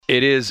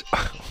It is.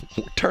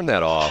 Turn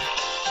that off.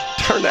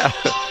 Turn that.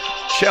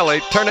 Shelly,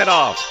 turn it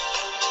off.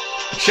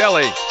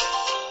 Shelly. I'm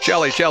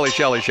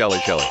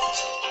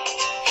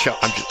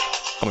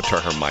going to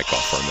turn her mic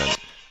off for a minute.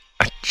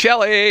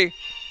 Shelly.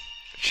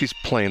 She's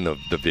playing the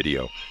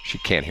video. She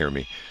can't hear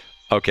me.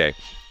 Okay.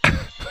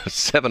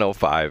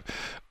 7:05.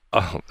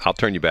 I'll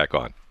turn you back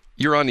on.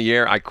 You're on the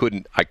air. I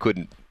couldn't.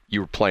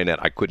 You were playing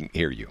that. I couldn't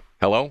hear you.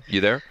 Hello?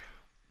 You there?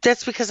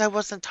 That's because I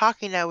wasn't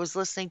talking. I was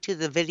listening to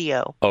the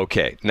video.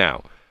 Okay.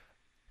 Now,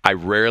 I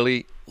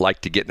rarely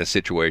like to get in a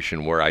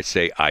situation where I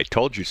say, I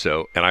told you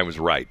so, and I was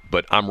right.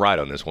 But I'm right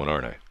on this one,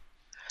 aren't I?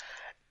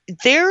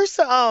 There's,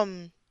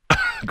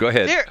 Go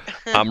ahead.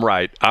 I'm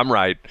right.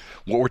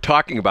 What we're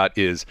talking about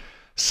is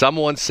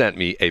someone sent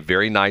me a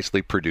very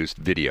nicely produced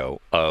video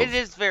of it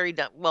is very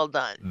well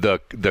done. The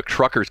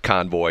truckers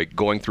convoy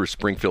going through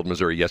Springfield,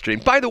 Missouri yesterday.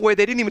 And by the way,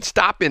 they didn't even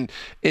stop in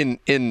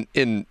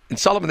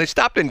Sullivan. They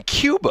stopped in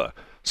Cuba.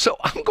 So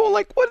I'm going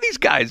like, what are these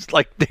guys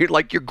like? They're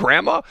like your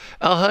grandma.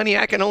 Oh, honey,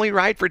 I can only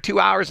ride for 2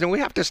 hours, and we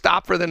have to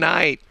stop for the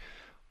night.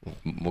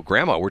 Well,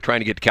 Grandma, we're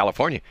trying to get to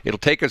California. It'll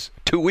take us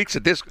 2 weeks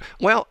at this.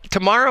 Well,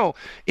 tomorrow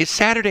is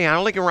Saturday. I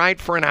only can ride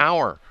for an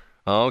hour.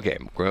 Okay,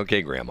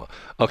 Grandma.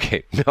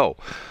 Okay, no.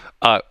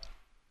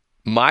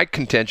 My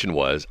contention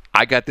was,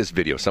 I got this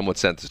video. Someone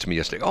sent this to me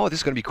yesterday. Oh,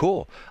 this is going to be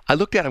cool. I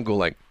looked at it and go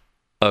like,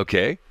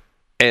 okay.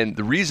 And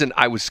the reason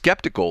I was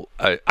skeptical,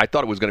 I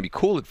thought it was going to be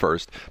cool at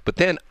first, but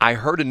then I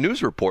heard a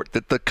news report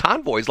that the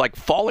convoy is like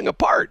falling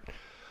apart.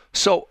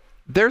 So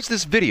there's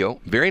this video,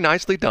 very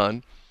nicely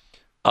done,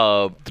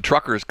 of the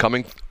truckers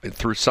coming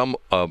through some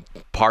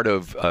part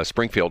of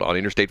Springfield on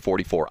Interstate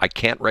 44. I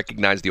can't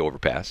recognize the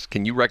overpass.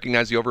 Can you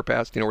recognize the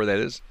overpass? Do you know where that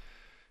is?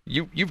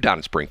 You've down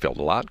in Springfield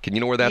a lot. Can you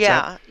know where that's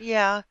at?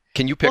 Yeah.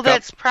 Can you pick up? Well,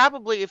 that's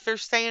probably if they're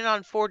staying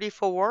on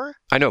 44.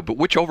 I know, but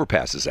which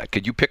overpass is that?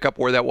 Could you pick up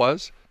where that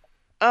was?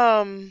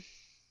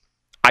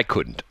 I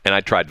couldn't, and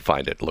I tried to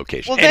find it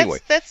location. Well, anyway,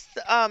 that's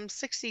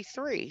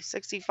 63,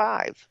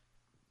 65.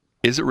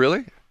 Is it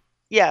really?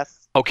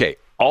 Yes. Okay.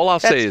 All I'll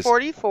say is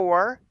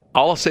 44.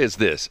 All I'll say is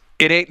this: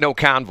 it ain't no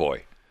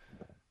convoy.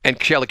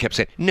 And Shelley kept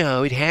saying,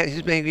 "No, it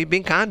has maybe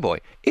been convoy.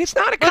 It's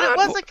not a convoy."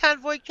 But it was a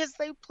convoy because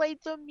they played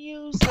the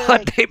music.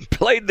 But they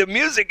played the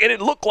music, and it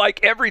looked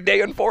like every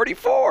day on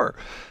 44.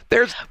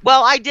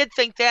 Well, I did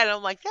think that, and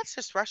I'm like, that's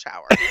just rush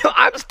hour.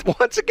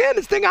 Once again,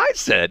 this thing I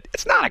said,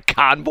 it's not a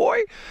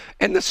convoy.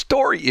 And the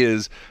story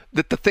is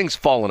that the thing's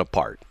fallen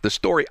apart. The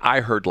story I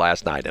heard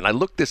last night, and I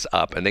looked this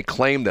up, and they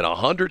claimed that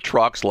 100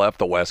 trucks left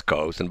the West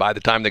Coast, and by the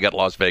time they got to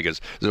Las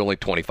Vegas, there's only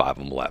 25 of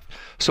them left.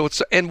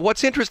 And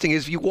what's interesting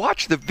is, if you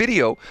watch the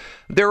video,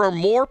 there are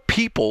more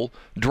people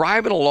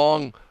driving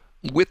along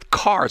with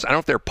cars. I don't know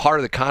if they're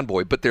part of the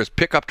convoy, but there's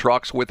pickup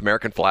trucks with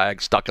American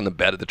flags stuck in the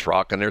bed of the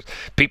truck, and there's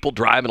people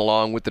driving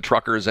along with the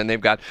truckers, and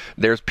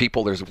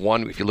there's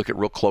one, if you look at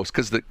real close,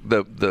 because the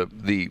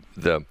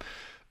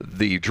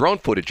drone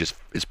footage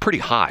is pretty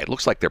high. It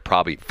looks like they're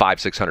probably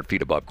 500-600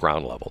 feet above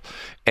ground level,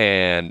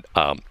 and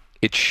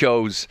it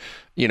shows,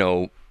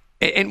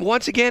 and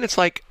once again, it's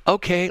like,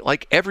 okay,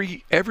 like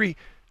every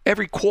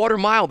quarter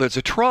mile there's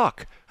a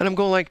truck, and I'm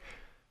going like,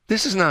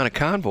 this is not a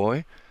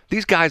convoy.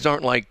 These guys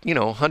aren't like,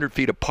 100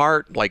 feet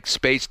apart, like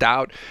spaced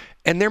out.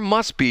 And there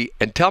must be,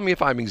 and tell me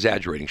if I'm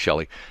exaggerating,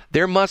 Shelley,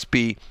 there must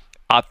be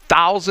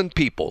 1,000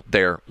 people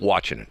there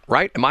watching it,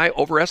 right? Am I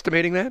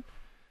overestimating that?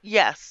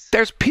 Yes.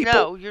 There's people.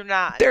 No, you're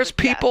not. There's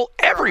people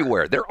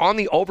everywhere. They're on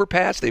the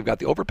overpass. They've got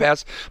the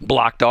overpass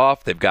blocked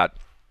off. They've got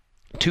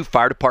 2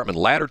 fire department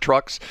ladder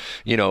trucks,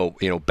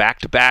 back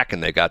to back,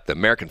 and they got the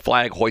American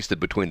flag hoisted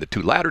between the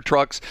 2 ladder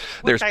trucks.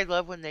 I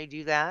love when they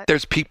do that.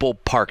 There's people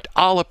parked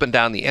all up and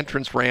down the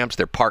entrance ramps.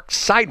 They're parked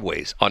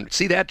sideways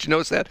see that? Did you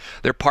notice that?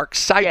 They're parked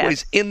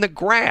sideways in the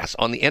grass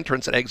on the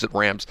entrance and exit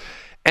ramps.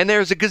 And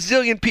there's a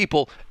gazillion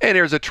people, and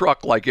there's a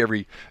truck like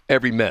every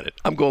minute.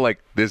 I'm going like,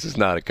 this is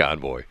not a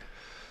convoy.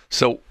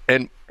 So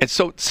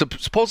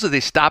supposedly they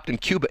stopped in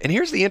Cuba. And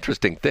here's the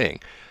interesting thing.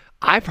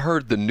 I've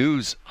heard the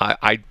news.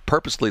 I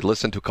purposely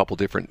listened to a couple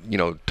different,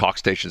 talk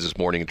stations this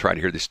morning and tried to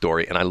hear this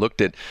story. And I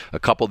looked at a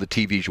couple of the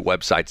TV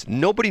websites.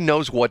 Nobody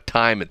knows what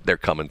time they're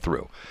coming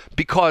through,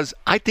 because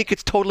I think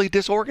it's totally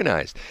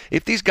disorganized.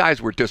 If these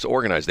guys were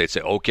disorganized, they'd say,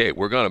 okay,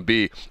 we're going to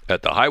be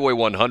at the Highway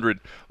 100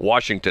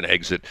 Washington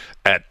exit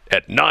at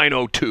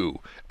 9:02,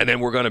 and then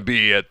we're going to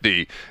be at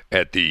the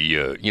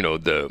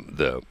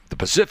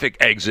Pacific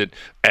exit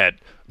at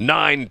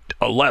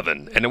 9:11,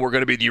 and then we're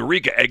going to be the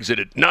Eureka exit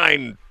at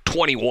 9:21.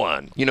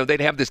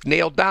 They'd have this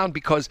nailed down,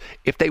 because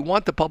if they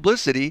want the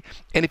publicity,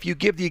 and if you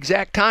give the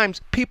exact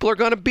times, people are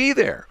going to be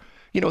there.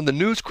 And the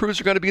news crews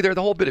are going to be there,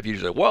 the whole bit. If you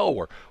say, well,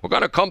 we're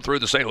going to come through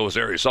the St. Louis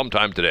area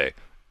sometime today.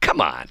 Come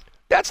on.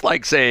 That's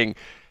like saying,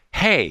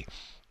 hey,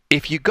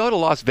 if you go to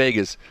Las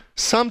Vegas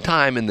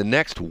sometime in the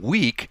next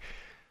week,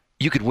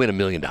 you could win $1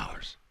 million.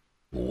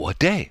 What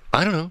day?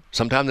 I don't know.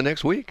 Sometime the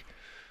next week.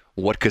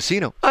 What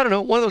casino? I don't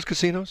know. One of those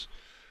casinos.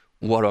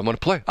 What am I going to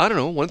play? I don't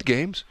know. One of the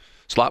games.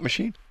 Slot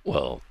machine?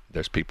 Well,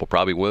 There's people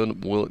probably winning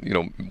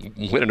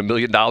 $1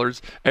 million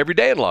every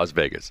day in Las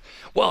Vegas.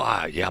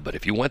 Well, yeah, but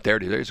if you went there,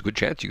 there's a good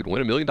chance you could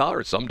win $1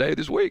 million someday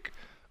this week.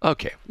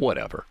 Okay,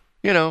 whatever.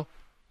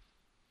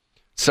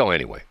 So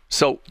anyway,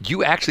 so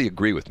you actually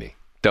agree with me,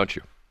 don't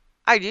you?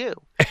 I do.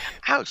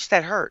 Ouch,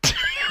 that hurt.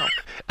 Ow.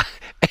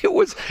 It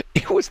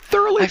was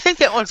thoroughly. I think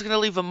that one's going to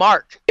leave a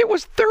mark. It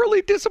was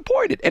thoroughly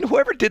disappointed. And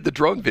whoever did the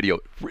drone video,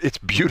 it's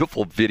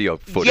beautiful video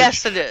footage.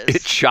 Yes, it is.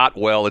 It's shot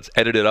well. It's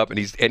edited up, and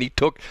he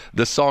took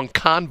the song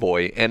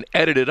Convoy and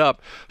edited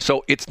up,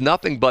 so it's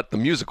nothing but the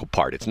musical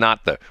part. It's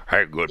not the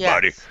hey, good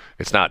buddy.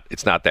 It's not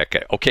that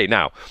guy. Okay,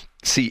 now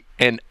see,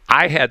 and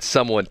I had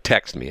someone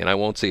text me, and I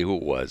won't say who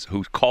it was,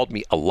 who called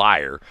me a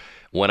liar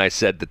when I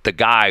said that the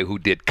guy who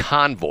did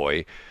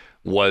Convoy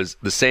was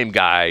the same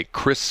guy,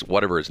 Chris,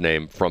 whatever his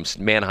name, from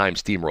Mannheim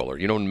Steamroller.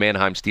 You know what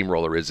Mannheim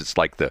Steamroller is? It's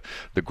like the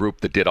group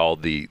that did all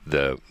the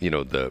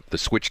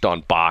Switched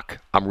on Bach.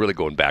 I'm really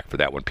going back for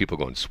that when people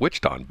going,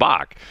 Switched on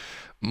Bach.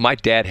 My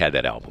dad had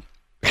that album.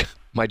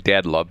 My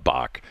dad loved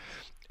Bach.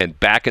 And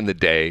back in the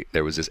day,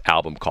 there was this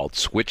album called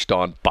Switched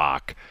on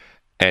Bach.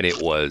 And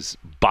it was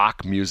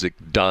Bach music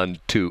done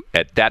to,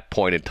 at that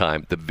point in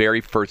time, the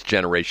very first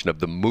generation of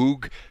the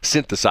Moog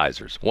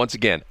synthesizers. Once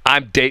again,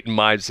 I'm dating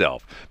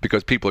myself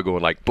because people are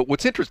going like, but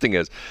what's interesting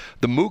is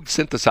the Moog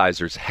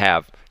synthesizers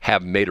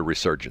have made a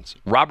resurgence.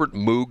 Robert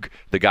Moog,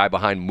 the guy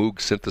behind Moog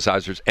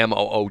synthesizers,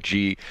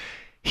 M-O-O-G,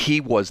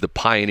 he was the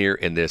pioneer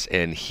in this,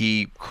 and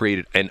he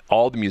created, and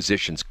all the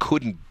musicians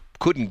couldn't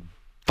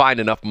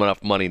find enough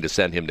money to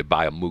send him to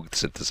buy a Moog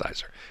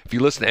synthesizer. If you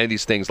listen to any of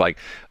these things like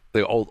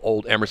the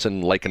old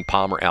Emerson, Lake and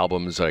Palmer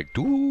albums, like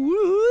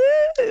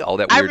all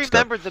that weird stuff. I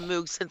remember the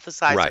Moog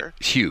synthesizer. Right,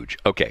 huge.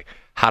 Okay,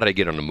 how did I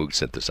get on the Moog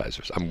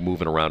synthesizers? I'm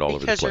moving around all over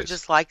the place. Because you're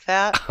just like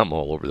that? I'm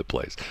all over the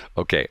place.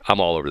 Okay, I'm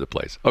all over the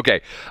place.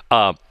 Okay,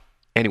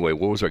 anyway,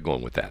 where was I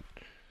going with that?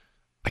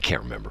 I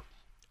can't remember.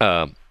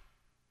 I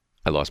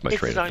lost my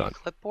train of thought. Is it on your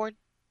clipboard?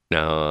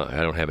 No, I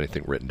don't have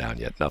anything written down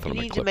yet. Nothing on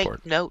my clipboard. You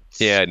need to make notes.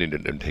 Yeah, I need to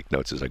take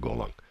notes as I go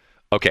along.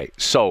 Okay,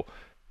 so.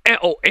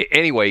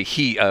 Anyway,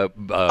 he.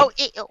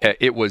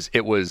 It was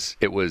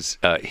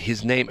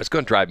his name. It's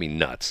going to drive me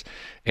nuts.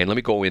 And let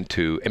me go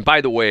into. And by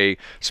the way,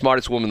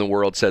 smartest woman in the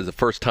world says the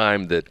first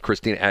time that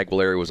Christina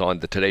Aguilera was on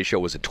the Today Show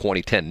was in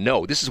 2010.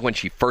 No, this is when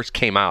she first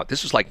came out.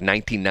 This was like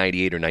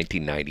 1998 or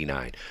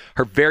 1999.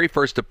 Her very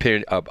first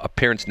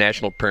appearance,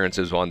 national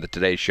appearances on the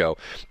Today Show.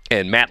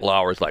 And Matt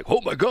Lauer's like,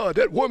 oh my God,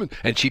 that woman.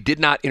 And she did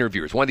not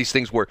interview her. It's one of these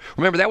things where,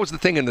 remember, that was the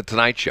thing in The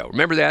Tonight Show.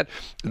 Remember that?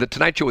 The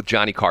Tonight Show with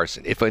Johnny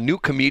Carson. If a new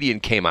comedian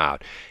came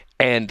out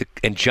and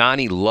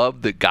Johnny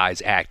loved the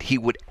guy's act, he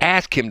would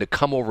ask him to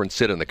come over and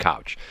sit on the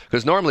couch.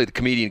 Because normally the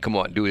comedian would come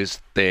out and do his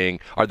thing,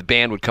 or the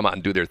band would come out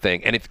and do their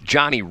thing. And if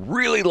Johnny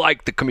really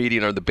liked the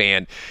comedian or the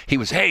band, he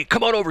was, hey,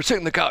 come on over, sit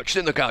on the couch,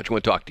 I want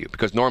to talk to you.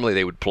 Because normally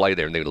they would play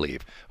there and they would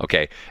leave.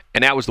 Okay?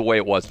 And that was the way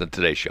it was in the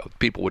Today Show.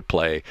 People would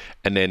play,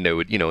 and then they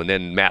would, and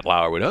then Matt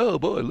Lauer would, oh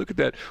boy, look at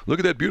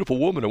that beautiful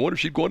woman. I wonder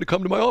if she's going to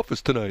come to my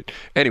office tonight.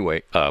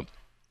 Anyway, and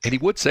he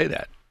would say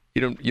that.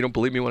 You don't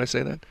believe me when I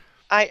say that?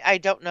 I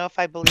don't know if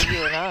I believe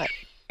you or not.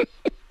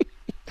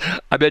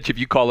 I bet you if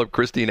you call up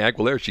Christine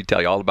Aguilera, she'd tell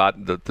you all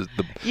about the.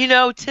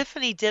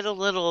 Tiffany did a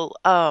little,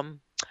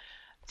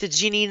 the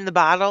Genie in the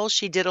Bottle.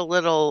 She did a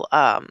little,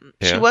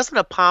 She wasn't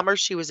a Palmer.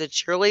 She was a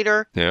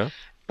cheerleader. Yeah.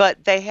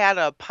 But they had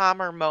a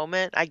Palmer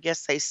moment. I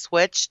guess they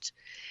switched.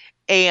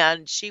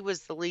 And she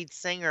was the lead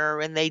singer,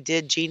 and they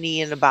did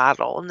Genie in a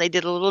Bottle. And they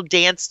did a little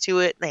dance to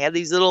it. And they had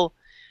these little,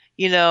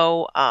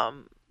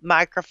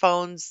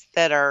 microphones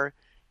that are,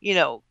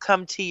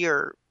 come to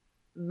your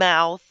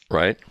mouth.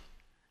 Right.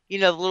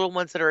 The little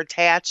ones that are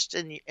attached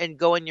and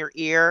go in your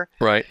ear.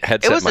 Right.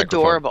 Headset It was microphone.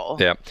 adorable.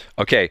 Yeah.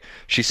 Okay.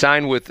 She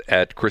signed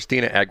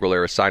Christina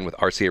Aguilera signed with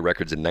RCA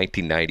Records in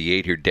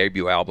 1998. Her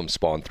debut album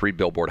spawned 3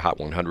 Billboard Hot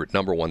 100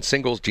 number 1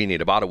 singles, Genie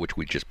in a Bottle, which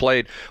we just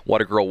played,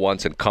 What a Girl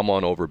Wants, and Come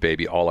On Over,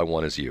 Baby, All I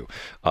Want Is You.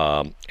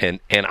 And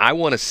I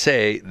want to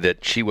say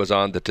that she was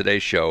on the Today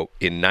Show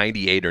in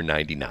 98 or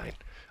 99.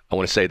 I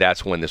want to say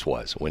that's when this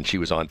was, when she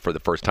was on for the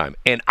first time.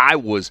 And I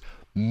was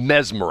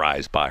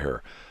mesmerized by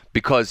her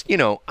because,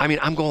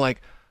 I'm going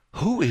like,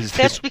 who is this?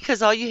 That's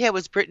because all you had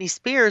was Britney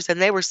Spears,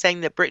 and they were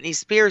saying that Britney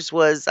Spears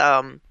was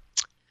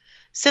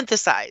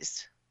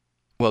synthesized.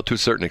 Well, to a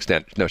certain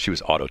extent. No, she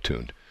was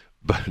auto-tuned.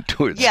 But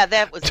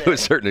that was to a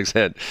certain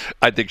extent,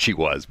 I think she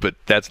was, but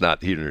that's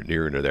not here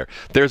nor there.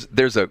 There's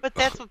a. But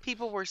that's what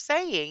people were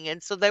saying,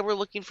 and so they were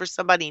looking for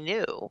somebody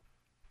new.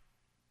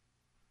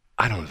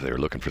 I don't know if they were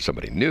looking for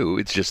somebody new.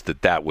 It's just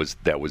that was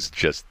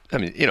just. I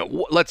mean,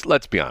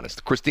 let's be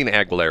honest. Christina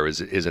Aguilera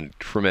is a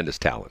tremendous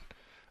talent.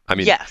 I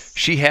mean, yes.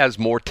 She has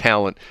more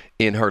talent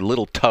in her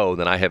little toe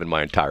than I have in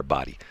my entire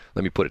body.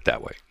 Let me put it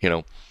that way.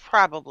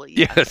 Probably.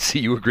 Yes. Yeah. See,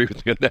 you agree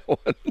with me on that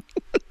one.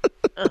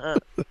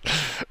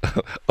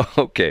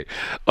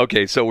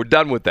 Okay. So we're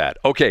done with that.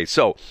 Okay.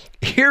 So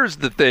here's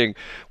the thing.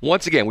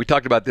 Once again, we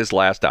talked about this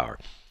last hour.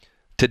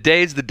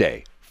 Today's the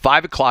day.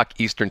 5 o'clock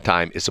Eastern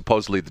time is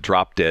supposedly the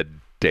drop dead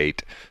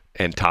date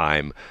and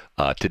time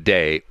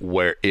today,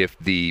 where if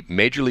the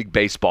Major League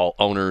Baseball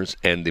owners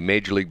and the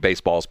Major League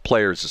Baseball's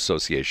Players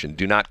Association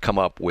do not come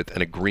up with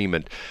an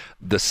agreement,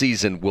 the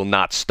season will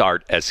not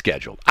start as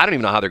scheduled. I don't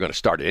even know how they're going to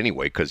start it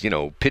anyway, because,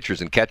 pitchers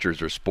and catchers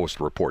are supposed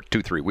to report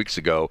 2-3 weeks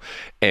ago,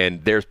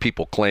 and there's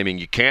people claiming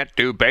you can't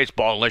do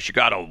baseball unless you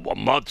got a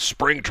month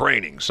spring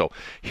training. So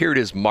here it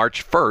is,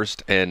 March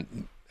 1st,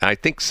 and I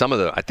think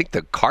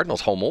the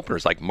Cardinals home opener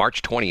is like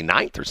March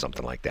 29th or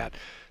something like that.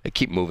 They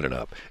keep moving it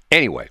up.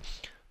 Anyway,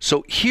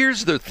 so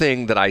here's the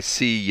thing that I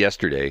see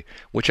yesterday,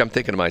 which I'm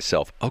thinking to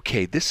myself,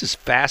 okay, this is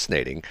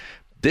fascinating.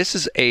 This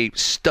is a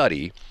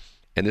study,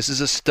 and this is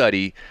a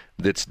study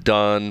that's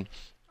done,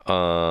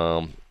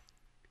 and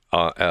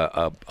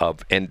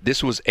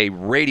this was a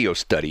radio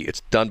study.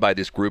 It's done by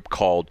this group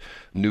called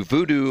New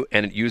Voodoo,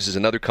 and it uses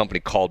another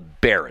company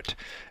called Barrett.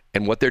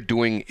 And what they're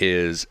doing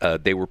is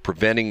they were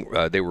presenting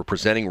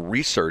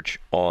research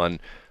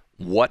on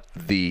what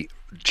the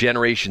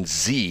Generation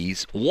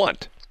Zs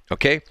want.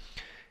 Okay.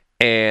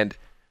 And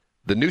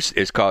the new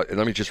is called,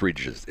 let me just read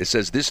it. It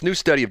says, this new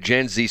study of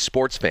Gen Z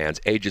sports fans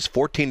ages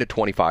 14 to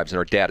 25 and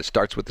our data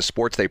starts with the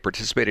sports they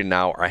participate in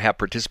now or have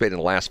participated in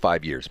the last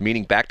 5 years,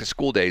 meaning back to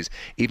school days,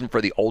 even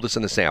for the oldest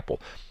in the sample.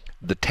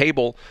 The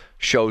table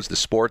shows the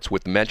sports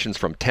with mentions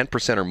from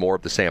 10% or more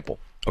of the sample.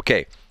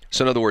 Okay,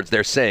 so in other words,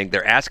 they're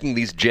asking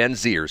these Gen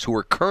Zers who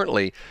are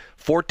currently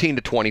 14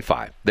 to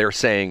 25. They're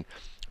saying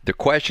the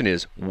question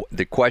is,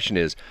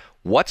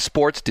 what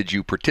sports did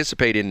you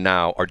participate in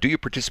now, or do you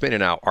participate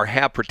in now, or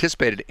have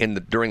participated in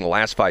during the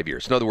last 5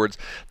 years? In other words,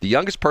 the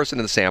youngest person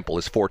in the sample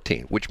is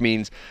 14, which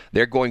means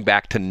they're going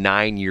back to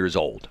 9 years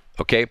old.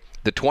 Okay,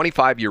 the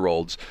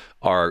 25-year-olds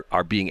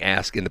are being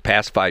asked in the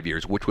past 5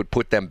 years, which would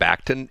put them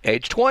back to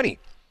age 20.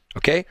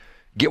 Okay,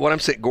 get what I'm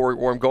saying?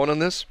 Where I'm going on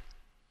this?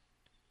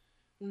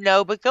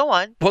 No, but go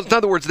on. Well, in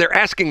other words, they're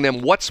asking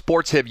them, what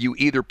sports have you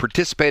either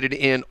participated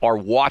in or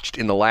watched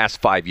in the last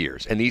 5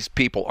 years? And these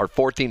people are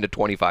 14 to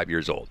 25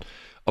 years old.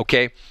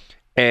 Okay?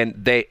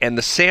 And the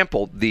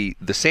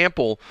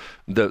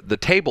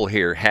table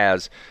here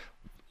has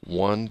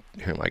one,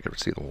 here, I can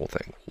see the whole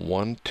thing.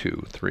 1,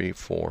 2, 3,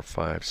 4,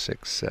 5,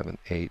 6, 7,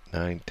 8,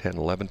 9, 10,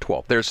 11,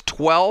 12. There's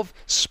 12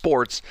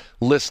 sports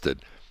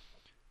listed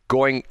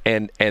going,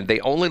 and they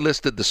only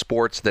listed the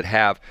sports that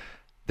have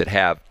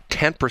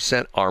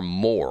 10% or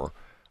more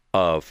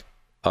of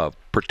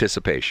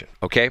participation,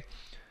 okay?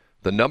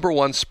 The number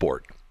one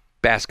sport,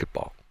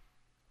 basketball,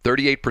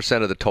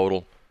 38% of the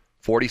total,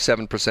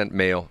 47%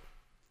 male,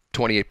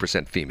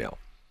 28% female.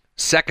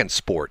 Second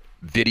sport,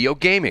 video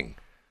gaming,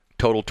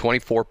 total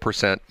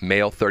 24%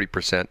 male,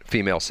 30%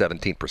 female,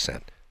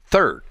 17%.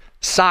 Third,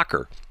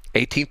 soccer,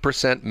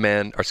 18%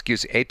 men,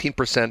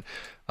 18%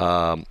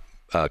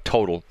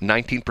 total,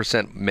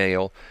 19%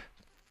 male,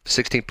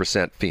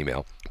 16%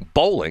 female.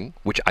 Bowling,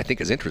 which I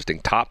think is interesting,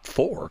 top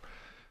 4.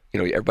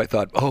 Everybody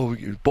thought, oh,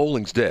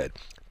 bowling's dead.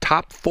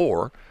 Top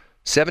 4,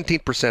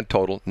 17%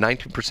 total,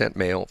 19%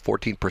 male,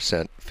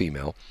 14%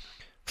 female.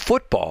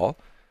 Football,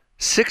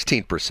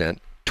 16%,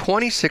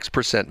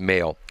 26%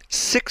 male,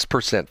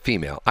 6%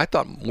 female. I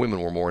thought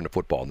women were more into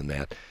football than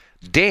that.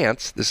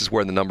 Dance, this is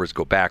where the numbers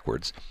go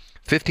backwards,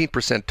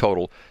 15%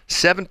 total,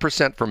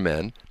 7% for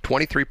men,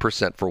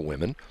 23% for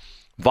women.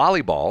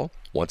 Volleyball,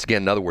 once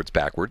again, in other words,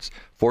 backwards,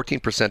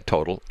 14%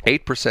 total,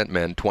 8%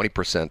 men,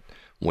 20%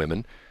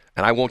 women.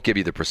 And I won't give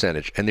you the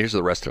percentage. And here's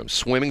the rest of them.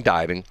 Swimming,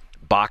 diving,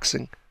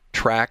 boxing,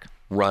 track,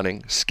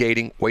 running,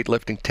 skating,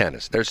 weightlifting,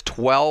 tennis. There's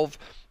 12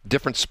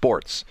 different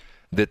sports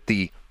that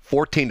the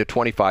 14 to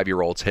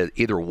 25-year-olds have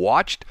either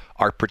watched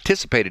or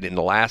participated in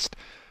the last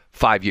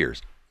 5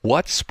 years.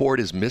 What sport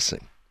is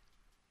missing?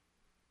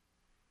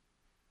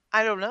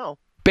 I don't know.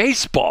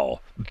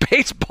 Baseball.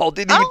 Baseball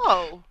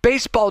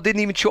didn't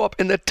even show up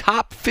in the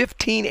top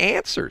 15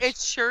 answers. It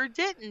sure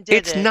didn't, did it?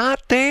 It's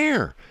not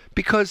there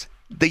because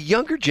the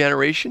younger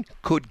generation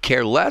could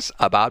care less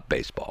about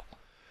baseball.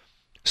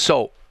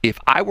 So if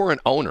I were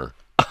an owner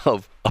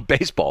of a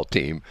baseball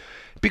team,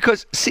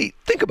 because, see,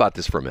 think about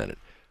this for a minute.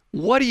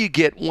 What do you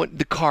get when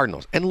the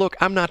Cardinals? And look,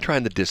 I'm not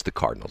trying to diss the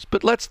Cardinals,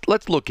 but let's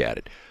look at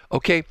it.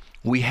 Okay,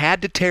 we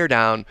had to tear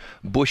down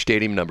Busch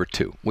Stadium number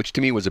 2, which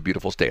to me was a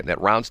beautiful stadium, that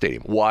round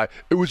stadium. Why?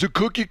 It was a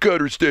cookie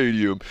cutter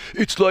stadium.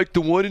 It's like the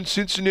one in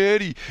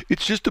Cincinnati.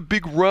 It's just a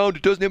big round.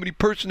 It doesn't have any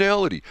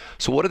personality.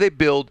 So what do they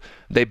build?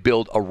 They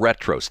build a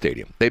retro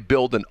stadium. They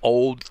build an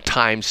old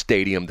time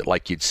stadium that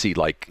like you'd see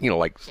like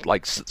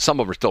some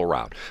of them are still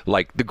around,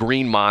 like the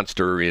Green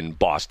Monster in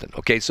Boston.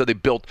 Okay, so they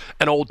built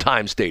an old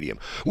time stadium.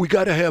 We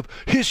got to have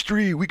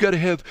history. We got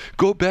to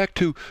go back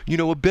to,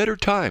 a better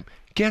time.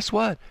 Guess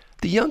what?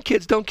 The young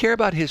kids don't care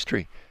about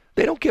history.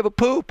 They don't give a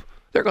poop.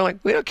 They're going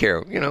like, we don't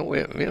care. We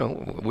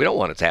don't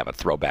want to have a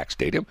throwback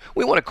stadium.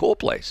 We want a cool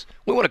place.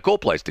 We want a cool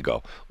place to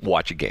go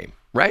watch a game,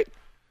 right?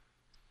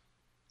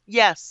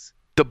 Yes.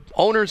 The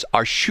owners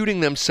are shooting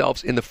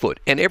themselves in the foot.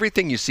 And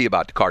everything you see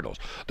about the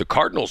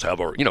Cardinals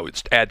have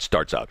its ad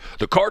starts out,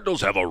 the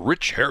Cardinals have a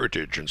rich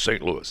heritage in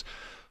St. Louis.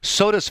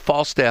 So does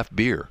Falstaff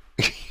beer.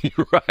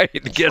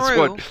 Right? Guess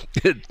True. what?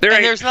 And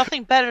there's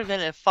nothing better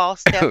than a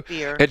Falstaff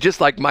beer. And just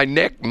like my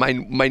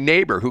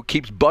neighbor who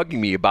keeps bugging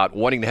me about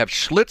wanting to have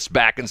Schlitz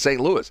back in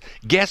St. Louis.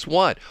 Guess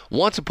what?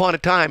 Once upon a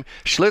time,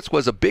 Schlitz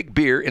was a big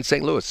beer in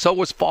St. Louis. So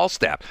was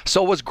Falstaff.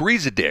 So was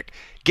Griesedick.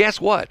 Guess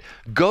what?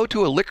 Go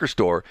to a liquor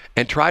store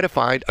and try to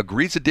find a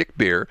Griesedick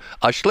beer,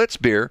 a Schlitz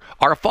beer,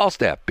 or a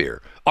Falstaff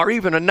beer, or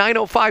even a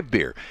 905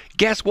 beer.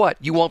 Guess what?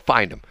 You won't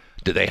find them.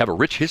 Do they have a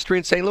rich history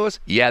in St. Louis?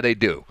 Yeah, they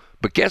do.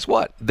 But guess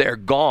what? They're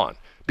gone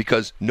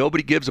because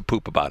nobody gives a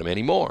poop about them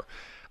anymore.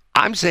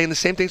 I'm saying the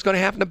same thing's going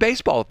to happen to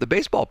baseball if the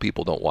baseball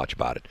people don't watch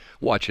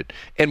it.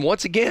 And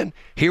once again,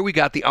 here we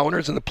got the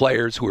owners and the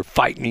players who are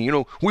fighting.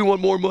 We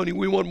want more money.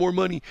 We want more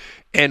money.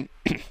 And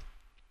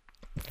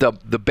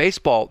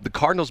the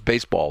Cardinals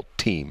baseball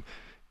team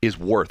is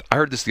worth. I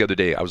heard this the other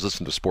day. I was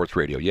listening to sports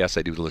radio. Yes,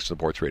 I do listen to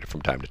sports radio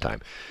from time to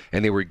time.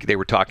 And they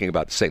were talking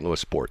about the St. Louis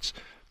sports.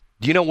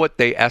 Do you know what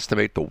they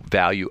estimate the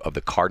value of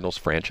the Cardinals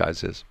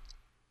franchise is?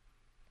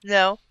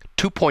 No.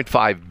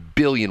 $2.5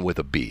 billion with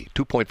a B.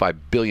 $2.5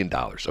 billion,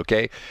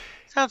 okay?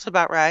 Sounds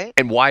about right.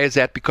 And why is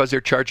that? Because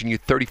they're charging you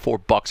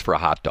 $34 for a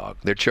hot dog.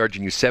 They're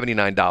charging you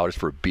 $79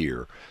 for a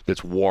beer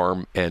that's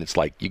warm, and it's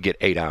like you get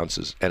 8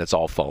 ounces, and it's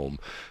all foam.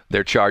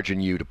 They're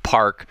charging you to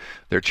park.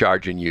 They're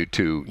charging you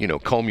to,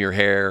 comb your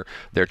hair.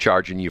 They're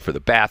charging you for the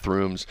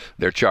bathrooms.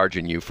 They're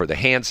charging you for the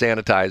hand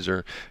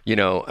sanitizer.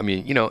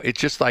 It's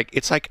just like,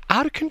 it's like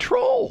out of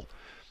control.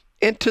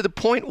 And to the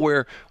point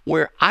where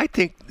I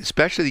think,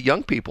 especially the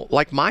young people,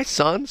 like my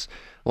sons,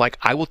 like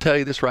I will tell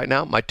you this right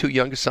now, my 2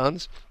 youngest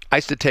sons, I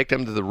used to take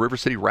them to the River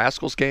City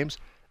Rascals games.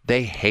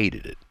 They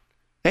hated it.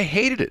 They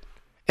hated it.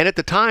 And at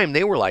the time,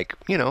 they were like,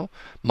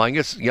 my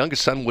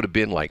youngest son would have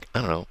been like,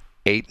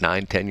 8,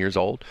 9, 10 years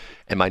old.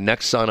 And my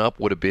next son up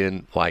would have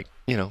been like,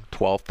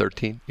 12,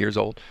 13 years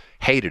old.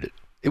 Hated it.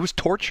 It was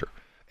torture.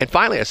 And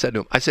finally, I said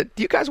to him,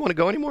 do you guys want to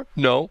go anymore?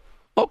 No.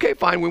 Okay,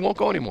 fine. We won't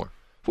go anymore.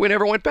 We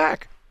never went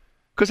back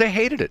because they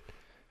hated it.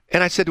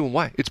 And I said to him,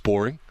 why? It's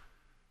boring.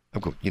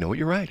 I'm going, you know what?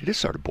 You're right. It is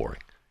sort of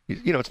boring.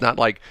 It's not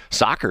like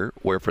soccer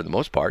where for the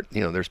most part,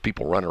 there's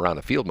people running around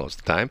the field most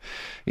of the time,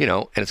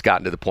 and it's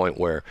gotten to the point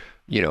where,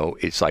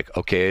 it's like,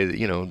 okay,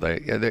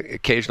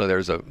 occasionally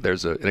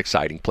there's an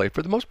exciting play.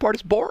 For the most part,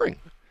 it's boring.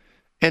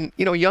 And,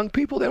 young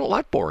people, they don't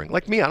like boring.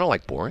 Like me, I don't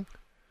like boring.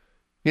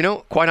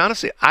 Quite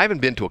honestly, I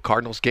haven't been to a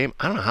Cardinals game,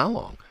 I don't know how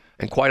long.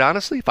 And quite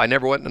honestly, if I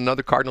never went to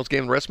another Cardinals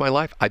game the rest of my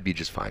life, I'd be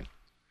just fine.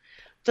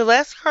 The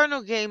last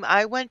Cardinal game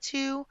I went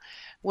to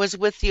was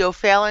with the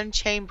O'Fallon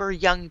Chamber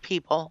young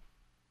people.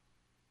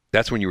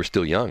 That's when you were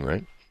still young,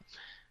 right?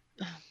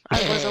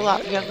 I was a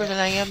lot younger than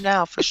I am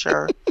now, for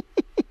sure.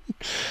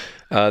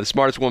 The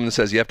smartest woman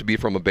says you have to be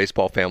from a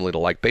baseball family to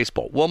like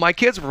baseball. Well, my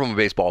kids are from a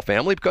baseball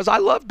family because I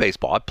love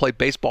baseball. I played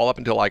baseball up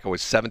until like I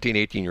was 17,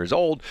 18 years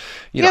old.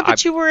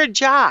 But you were a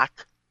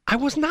jock. I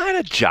was not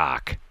a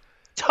jock.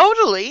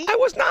 Totally. I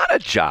was not a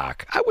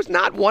jock. I was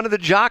not one of the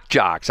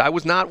jocks. I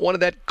was not one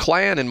of that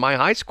clan in my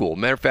high school.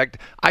 Matter of fact,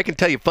 I can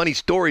tell you a funny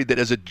story that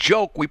as a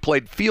joke, we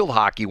played field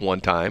hockey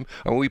one time,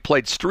 or we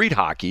played street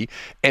hockey,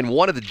 and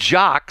one of the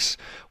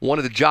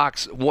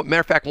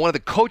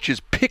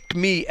coaches picked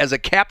me as a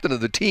captain of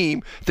the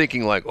team,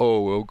 thinking like,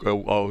 oh,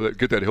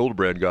 get that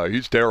Hildebrand guy.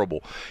 He's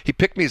terrible. He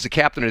picked me as the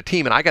captain of the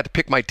team, and I got to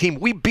pick my team.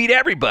 We beat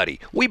everybody.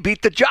 We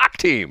beat the jock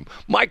team.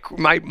 My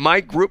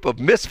group of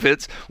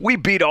misfits, we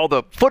beat all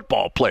the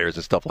football players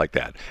and stuff like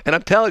that. And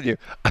I'm telling you,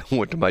 I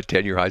went to my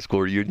 10-year high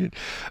school reunion.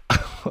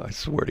 I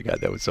swear to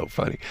God, that was so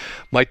funny.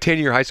 My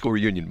 10-year high school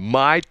reunion,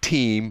 my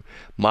team,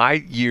 my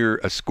year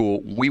of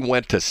school, we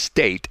went to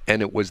state,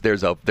 and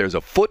there's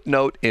a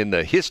footnote in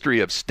the history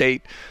of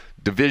state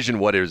division,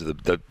 what is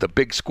the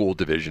big school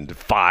division to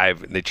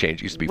 5, and they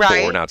changed. It used to be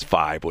 4, now it's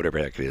 5, whatever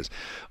the heck it is.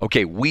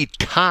 Okay, we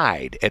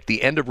tied at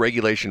the end of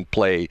regulation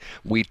play.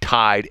 We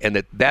tied, and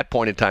at that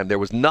point in time, there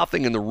was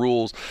nothing in the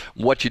rules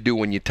what you do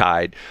when you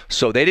tied.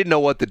 So they didn't know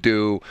what to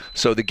do.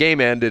 So the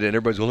game ended, and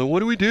everybody's going,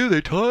 "What do we do?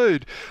 They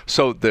tied."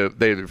 So the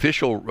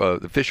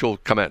official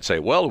come out and say,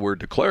 "Well, we're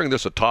declaring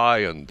this a tie,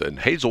 and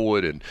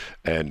Hazelwood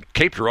and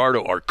Cape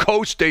Girardeau are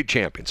co-state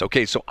champions."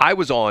 Okay, so I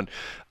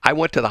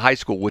went to the high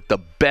school with the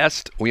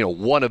best,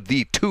 one of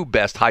the 2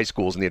 best high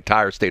schools in the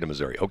entire state of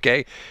Missouri,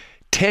 okay?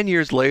 10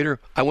 years later,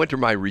 I went to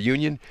my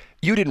reunion.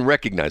 You didn't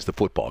recognize the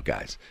football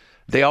guys.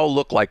 They all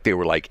looked like they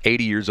were like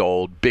 80 years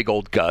old, big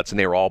old guts, and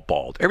they were all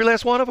bald. Every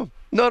last one of them.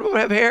 None of them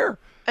have hair.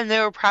 And they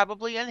were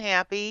probably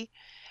unhappy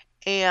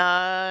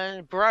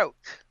and broke.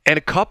 And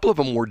a couple of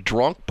them were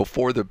drunk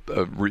before the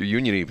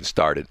reunion even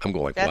started. I'm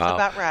going, That's wow.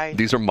 About right.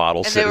 These are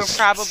model citizens. And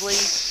they were probably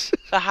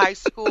the high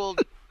school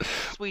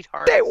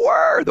sweethearts. They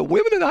were. The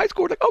women in the high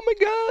school were like, "Oh my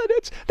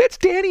God, that's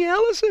Danny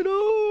Allison.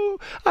 Oh,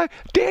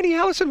 Danny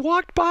Allison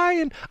walked by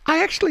and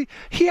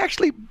he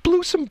actually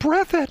blew some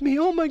breath at me.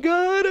 Oh my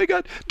God, I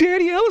got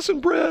Danny Allison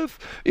breath."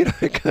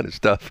 That kind of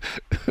stuff.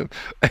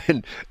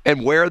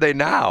 and where are they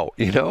now?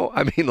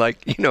 I mean,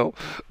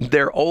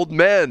 they're old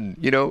men.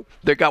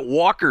 They got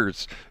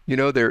walkers.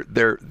 They're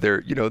they're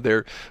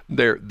the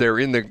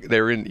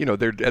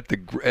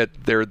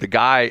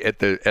guy at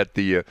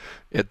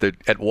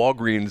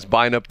Walgreens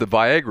buying up the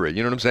Viagra.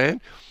 You know what I'm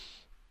saying?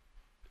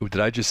 Ooh,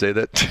 did I just say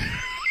that?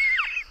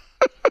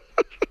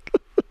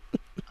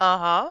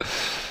 Uh-huh.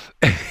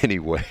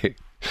 Anyway,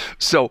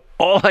 so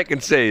all I can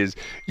say is,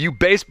 you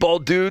baseball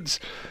dudes,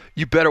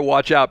 you better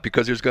watch out,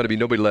 because there's going to be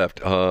nobody left.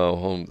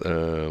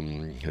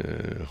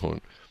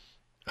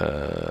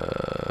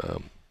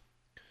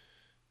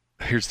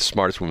 Here's the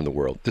smartest woman in the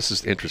world. This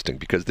is interesting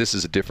because this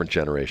is a different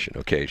generation.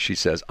 Okay, she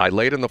says, I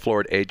laid on the floor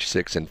at age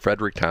 6 in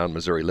Fredericktown,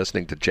 Missouri,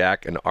 listening to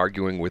Jack and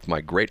arguing with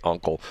my great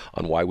uncle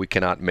on why we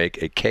cannot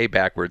make a K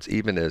backwards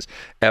even as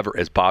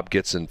Bob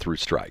Gibson threw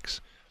strikes.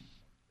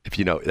 If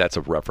you know, that's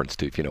a reference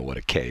to, if you know what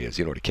a K is.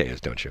 You know what a K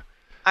is, don't you?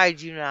 I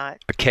do not.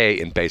 A K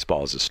in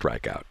baseball is a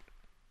strikeout.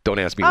 Don't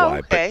ask me why,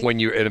 okay. but when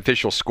you're an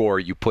official score,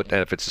 you put,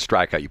 and if it's a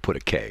strikeout, you put a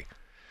K.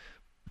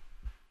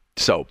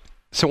 So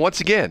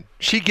once again,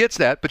 she gets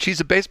that, but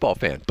she's a baseball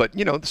fan. But,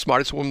 you know, the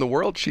smartest woman in the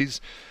world,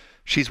 she's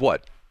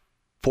what,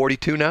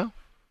 42 now?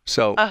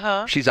 So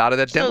she's out of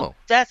that demo. So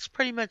that's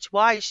pretty much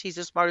why she's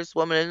the smartest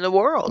woman in the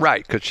world.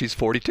 Right, because she's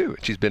 42.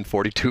 She's been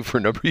 42 for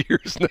a number of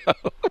years now.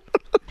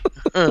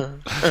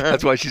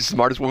 That's why she's the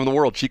smartest woman in the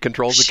world. She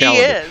controls the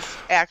calendar. She is,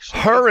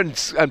 actually. Her and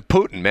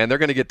Putin, man, they're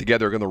going to get together.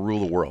 They're going to rule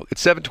the world.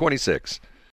 It's 7:26.